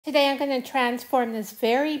Today I'm going to transform this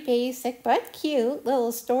very basic but cute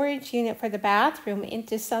little storage unit for the bathroom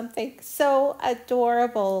into something so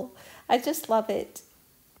adorable. I just love it.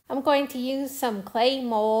 I'm going to use some clay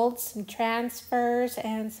molds, some transfers,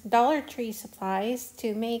 and some Dollar Tree supplies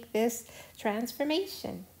to make this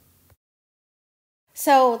transformation.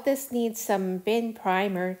 So this needs some bin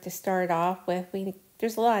primer to start off with.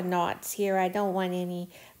 There's a lot of knots here. I don't want any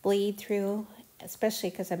bleed through, especially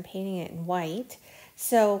because I'm painting it in white.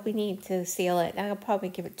 So we need to seal it. I'll probably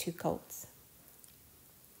give it 2 coats.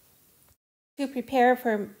 To prepare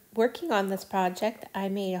for working on this project, I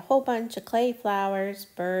made a whole bunch of clay flowers,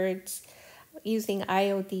 birds, using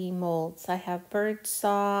IOD molds. I have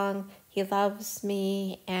Birdsong, He Loves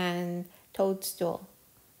Me, and Toadstool.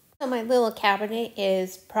 So my little cabinet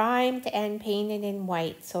is primed and painted in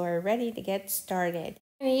white, so we're ready to get started.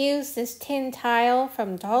 I'm going to use this tin tile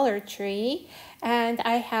from Dollar Tree, and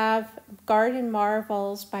I have Garden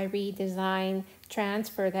Marvels by Redesign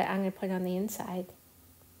transfer that I'm going to put on the inside.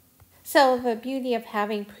 So the beauty of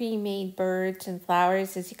having pre-made birds and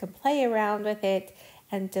flowers is you can play around with it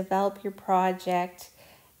and develop your project.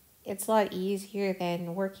 It's a lot easier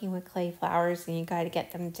than working with clay flowers, and you got to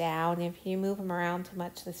get them down. If you move them around too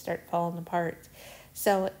much, they start falling apart.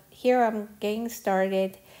 So here I'm getting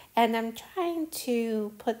started, and I'm trying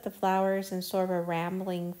to put the flowers in sort of a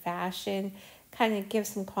rambling fashion, kind of give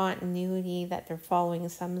some continuity that they're following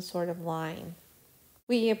some sort of line.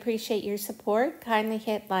 We appreciate your support. Kindly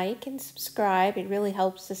hit like and subscribe. It really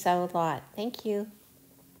helps us out a lot. Thank you.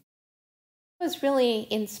 I was really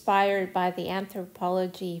inspired by the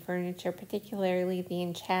Anthropologie furniture, particularly the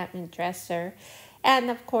enchantment dresser. And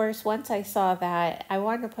of course, once I saw that, I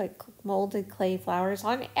wanted to put molded clay flowers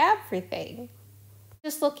on everything.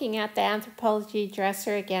 Just looking at the Anthropologie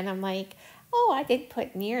dresser again, I'm like, oh, I didn't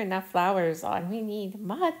put near enough flowers on. We need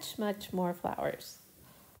much, much more flowers.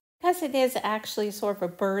 Because it is actually sort of a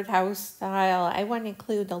birdhouse style, I want to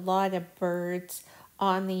include a lot of birds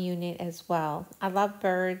on the unit as well. I love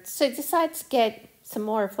birds. So I decided to get some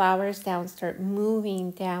more flowers down, start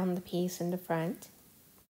moving down the piece in the front.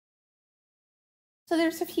 So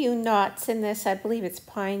there's a few knots in this. I believe it's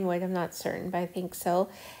pine wood. I'm not certain, but I think so.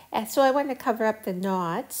 And so I want to cover up the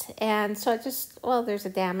knots. And so there's a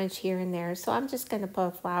damage here and there. So I'm just going to put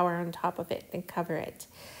a flower on top of it and cover it.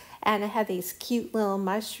 And I have these cute little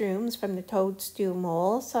mushrooms from the Toadstool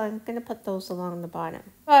mold, so I'm going to put those along the bottom.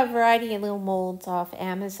 A variety of little molds off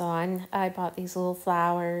Amazon. I bought these little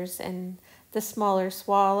flowers and the smaller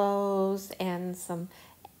swallows and some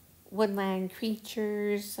woodland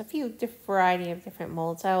creatures, a few variety of different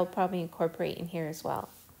molds I will probably incorporate in here as well.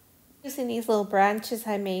 Using these little branches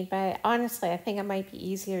I made, but honestly I think it might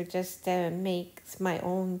be easier just to make my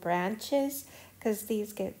own branches because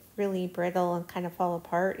these get really brittle and kind of fall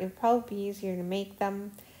apart. It would probably be easier to make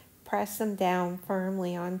them, press them down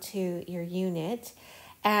firmly onto your unit,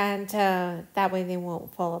 and that way they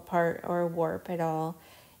won't fall apart or warp at all.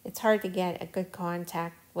 It's hard to get a good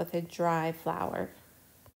contact with a dry flower.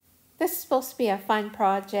 This is supposed to be a fun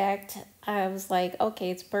project. I was like, okay,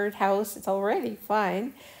 it's birdhouse, it's already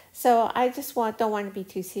fun. So I just don't want to be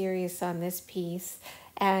too serious on this piece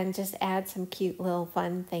and just add some cute little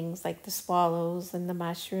fun things like the swallows and the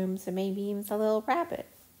mushrooms and maybe even a little rabbit.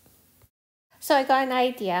 So I got an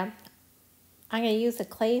idea. I'm going to use a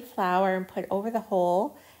clay flower and put over the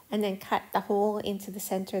hole and then cut the hole into the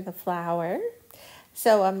center of the flower.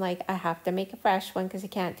 So I'm like, I have to make a fresh one because you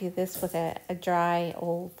can't do this with a dry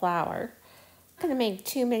old flower. I'm going to make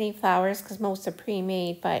too many flowers because most are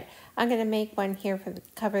pre-made, but I'm going to make one here for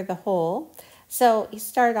cover the hole. So you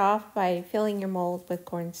start off by filling your mold with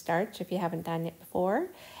cornstarch if you haven't done it before,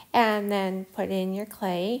 and then put in your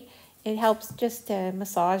clay. It helps just to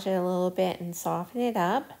massage it a little bit and soften it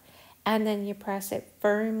up, and then you press it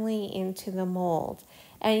firmly into the mold.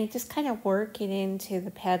 And you just kind of work it into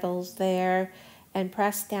the petals there and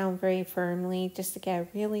press down very firmly just to get a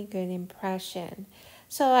really good impression.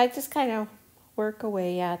 So I just kind of work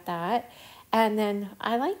away at that. And then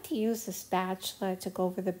I like to use the spatula to go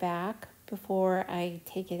over the back before I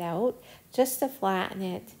take it out, just to flatten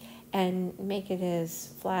it and make it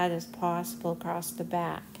as flat as possible across the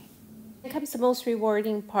back. Here comes the most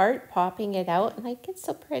rewarding part, popping it out, and like, it's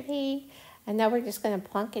so pretty. And now we're just going to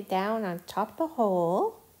plunk it down on top of the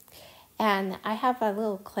hole. And I have a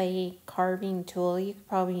little clay carving tool. You could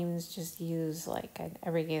probably even just use like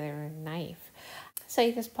a regular knife. So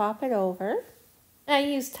you just pop it over. And I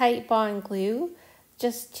use tight bond glue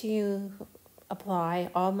just to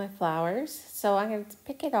apply all my flowers. So I'm going to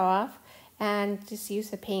pick it off and just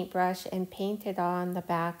use a paintbrush and paint it on the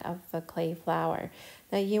back of the clay flower.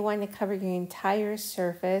 Now you want to cover your entire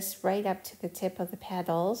surface right up to the tip of the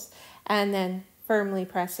petals and then firmly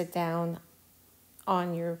press it down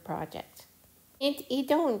on your project. You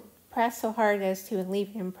don't press so hard as to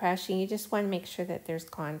leave an impression, you just want to make sure that there's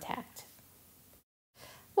contact.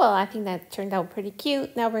 Well, I think that turned out pretty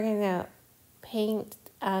cute. Now we're going to paint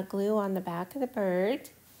glue on the back of the bird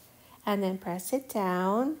and then press it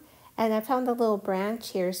down. And I found a little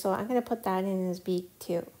branch here, so I'm going to put that in his beak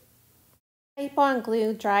too. Tape-on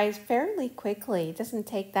glue dries fairly quickly. It doesn't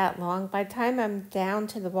take that long. By the time I'm down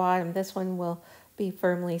to the bottom, this one will be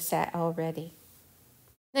firmly set already.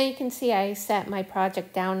 Now you can see I set my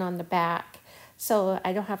project down on the back, so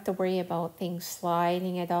I don't have to worry about things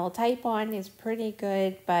sliding at all. Type-on is pretty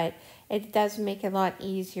good, but it does make it a lot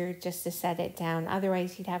easier just to set it down.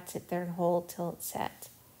 Otherwise, you'd have to sit there and hold till it's set.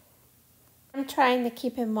 I'm trying to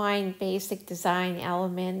keep in mind basic design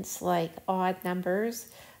elements like odd numbers.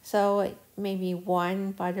 So maybe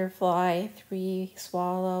 1 butterfly, 3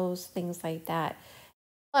 swallows, things like that.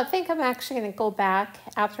 I think I'm actually going to go back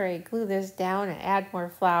after I glue this down and add more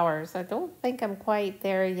flowers. I don't think I'm quite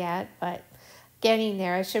there yet, but getting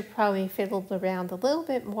there. I should probably fiddle around a little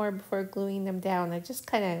bit more before gluing them down. I just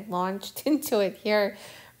kind of launched into it here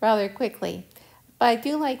rather quickly. But I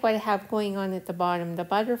do like what I have going on at the bottom. The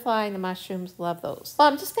butterfly and the mushrooms, love those. Well,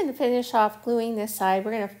 I'm just going to finish off gluing this side.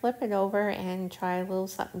 We're going to flip it over and try a little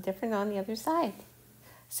something different on the other side.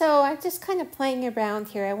 So I'm just kind of playing around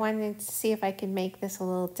here. I wanted to see if I could make this a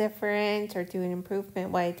little different or do an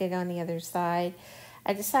improvement what I did on the other side.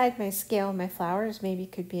 I decided my scale of my flowers maybe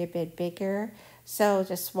could be a bit bigger. So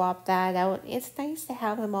just swap that out. It's nice to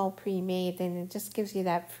have them all pre-made, and it just gives you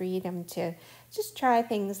that freedom to just try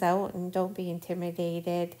things out and don't be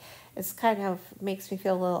intimidated. It's kind of makes me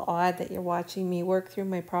feel a little odd that you're watching me work through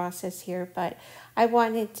my process here, but I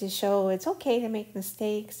wanted to show it's okay to make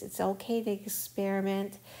mistakes. It's okay to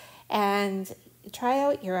experiment and try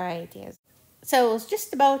out your ideas. So it was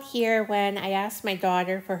just about here when I asked my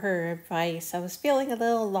daughter for her advice. I was feeling a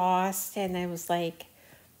little lost, and I was like,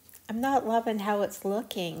 I'm not loving how it's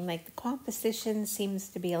looking. Like the composition seems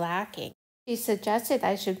to be lacking. She suggested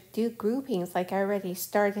I should do groupings, like I already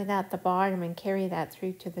started at the bottom and carry that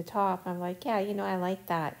through to the top. I'm like, yeah, you know, I like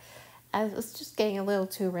that. I was just getting a little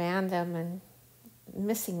too random and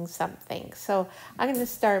missing something. So I'm going to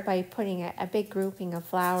start by putting a big grouping of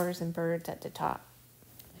flowers and birds at the top.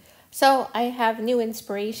 So I have new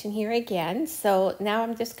inspiration here again. So now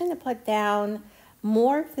I'm just going to put down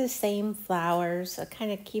more of the same flowers, so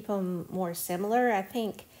kind of keep them more similar. I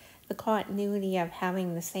think the continuity of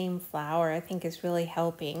having the same flower, I think, is really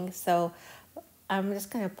helping. So I'm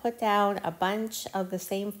just going to put down a bunch of the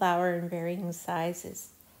same flower in varying sizes.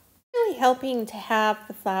 Really helping to have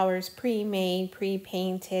the flowers pre-made,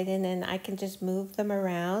 pre-painted, and then I can just move them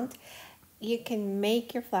around. You can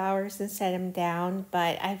make your flowers and set them down,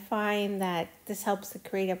 but I find that this helps the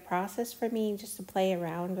creative process for me, just to play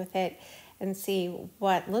around with it and see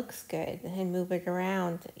what looks good and move it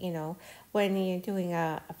around. You know, when you're doing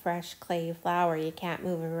a fresh clay flower, you can't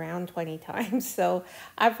move it around 20 times. So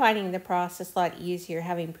I'm finding the process a lot easier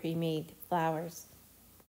having pre-made flowers.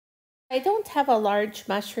 I don't have a large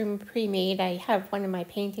mushroom pre-made. I have one of my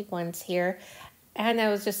painted ones here. And I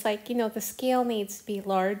was just like, you know, the scale needs to be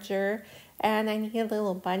larger, and I need a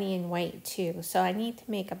little bunny in white too. So I need to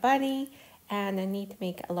make a bunny, and I need to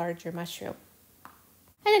make a larger mushroom.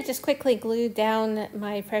 And I just quickly glued down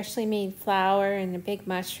my freshly made flower and a big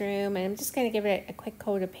mushroom, and I'm just going to give it a quick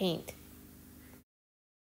coat of paint.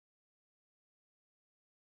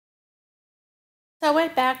 So I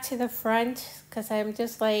went back to the front because I'm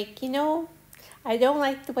just like, you know, I don't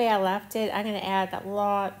like the way I left it. I'm going to add a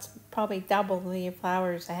lot, probably double the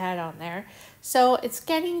flowers I had on there. So it's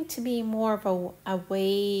getting to be more of a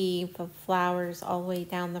wave of flowers all the way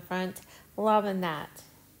down the front. Loving that.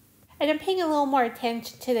 And I'm paying a little more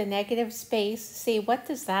attention to the negative space to see what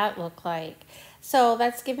does that look like. So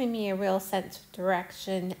that's giving me a real sense of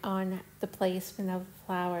direction on the placement of the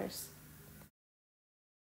flowers.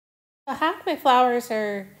 So half my flowers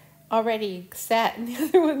are already set and the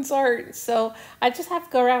other ones aren't. So I just have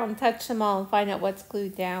to go around and touch them all and find out what's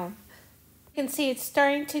glued down. You can see it's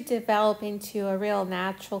starting to develop into a real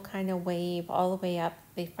natural kind of wave all the way up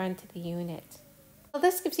the front of the unit. Well,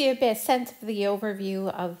 this gives you a bit of sense of the overview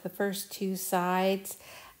of the first two sides.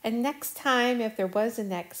 And next time, if there was a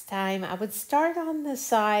next time, I would start on the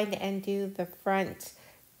side and do the front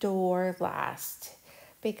door last.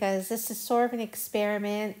 Because this is sort of an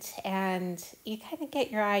experiment, and you kind of get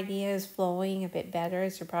your ideas flowing a bit better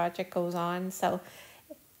as your project goes on. So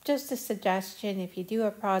Just a suggestion, if you do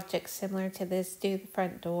a project similar to this, do the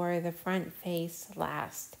front door, the front face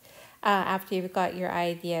last, after you've got your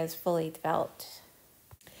ideas fully developed.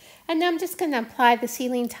 And now I'm just going to apply the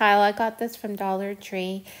ceiling tile. I got this from Dollar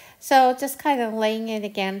Tree. So just kind of laying it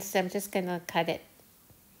against, I'm just going to cut it.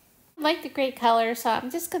 I like the gray color, so I'm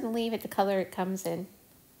just going to leave it the color it comes in.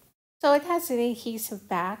 So it has an adhesive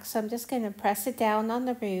back, so I'm just going to press it down on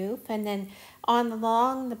the roof, and then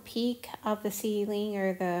along the peak of the ceiling,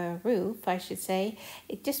 or the roof, I should say,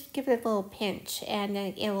 just give it a little pinch, and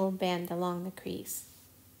then it will bend along the crease.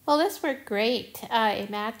 Well, this worked great. It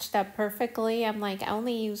matched up perfectly. I'm like, I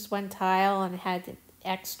only used one tile and had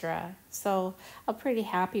extra, so I'm pretty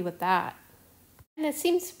happy with that. And it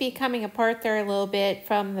seems to be coming apart there a little bit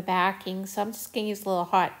from the backing, so I'm just going to use a little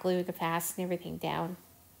hot glue to fasten everything down.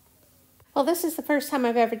 Well, this is the first time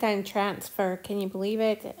I've ever done transfer. Can you believe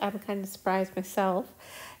it? I'm kind of surprised myself.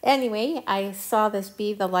 Anyway, I saw this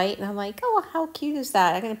be the light, and I'm like, oh, how cute is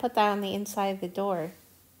that? I'm going to put that on the inside of the door.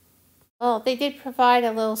 Well, they did provide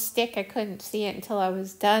a little stick. I couldn't see it until I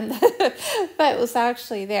was done, but it was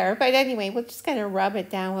actually there. But anyway, we're just going to rub it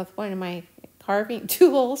down with one of my carving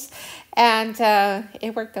tools, and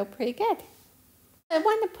it worked out pretty good. I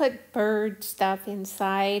want to put bird stuff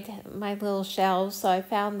inside my little shelves, so I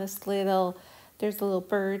found there's a little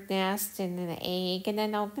bird nest and an egg, and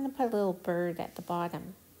then I'm going to put a little bird at the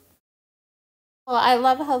bottom. Well, I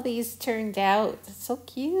love how these turned out. It's so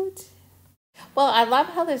cute. Well, I love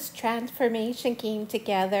how this transformation came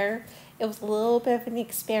together. It was a little bit of an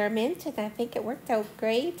experiment, and I think it worked out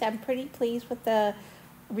great. I'm pretty pleased with the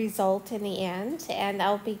result in the end, and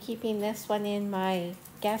I'll be keeping this one in my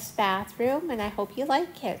guest bathroom, and I hope you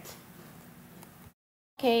like it.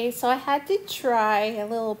 Okay, so I had to try a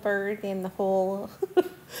little bird in the hole,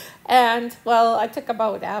 and well, I took a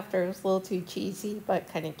boat after. It was a little too cheesy, but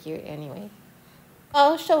kind of cute anyway.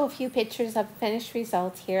 I'll show a few pictures of the finished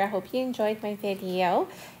result here. I hope you enjoyed my video.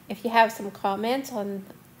 If you have some comments on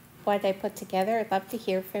what I put together, I'd love to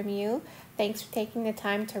hear from you. Thanks for taking the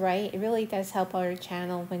time to write. It really does help our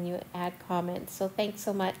channel when you add comments. So thanks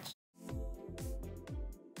so much.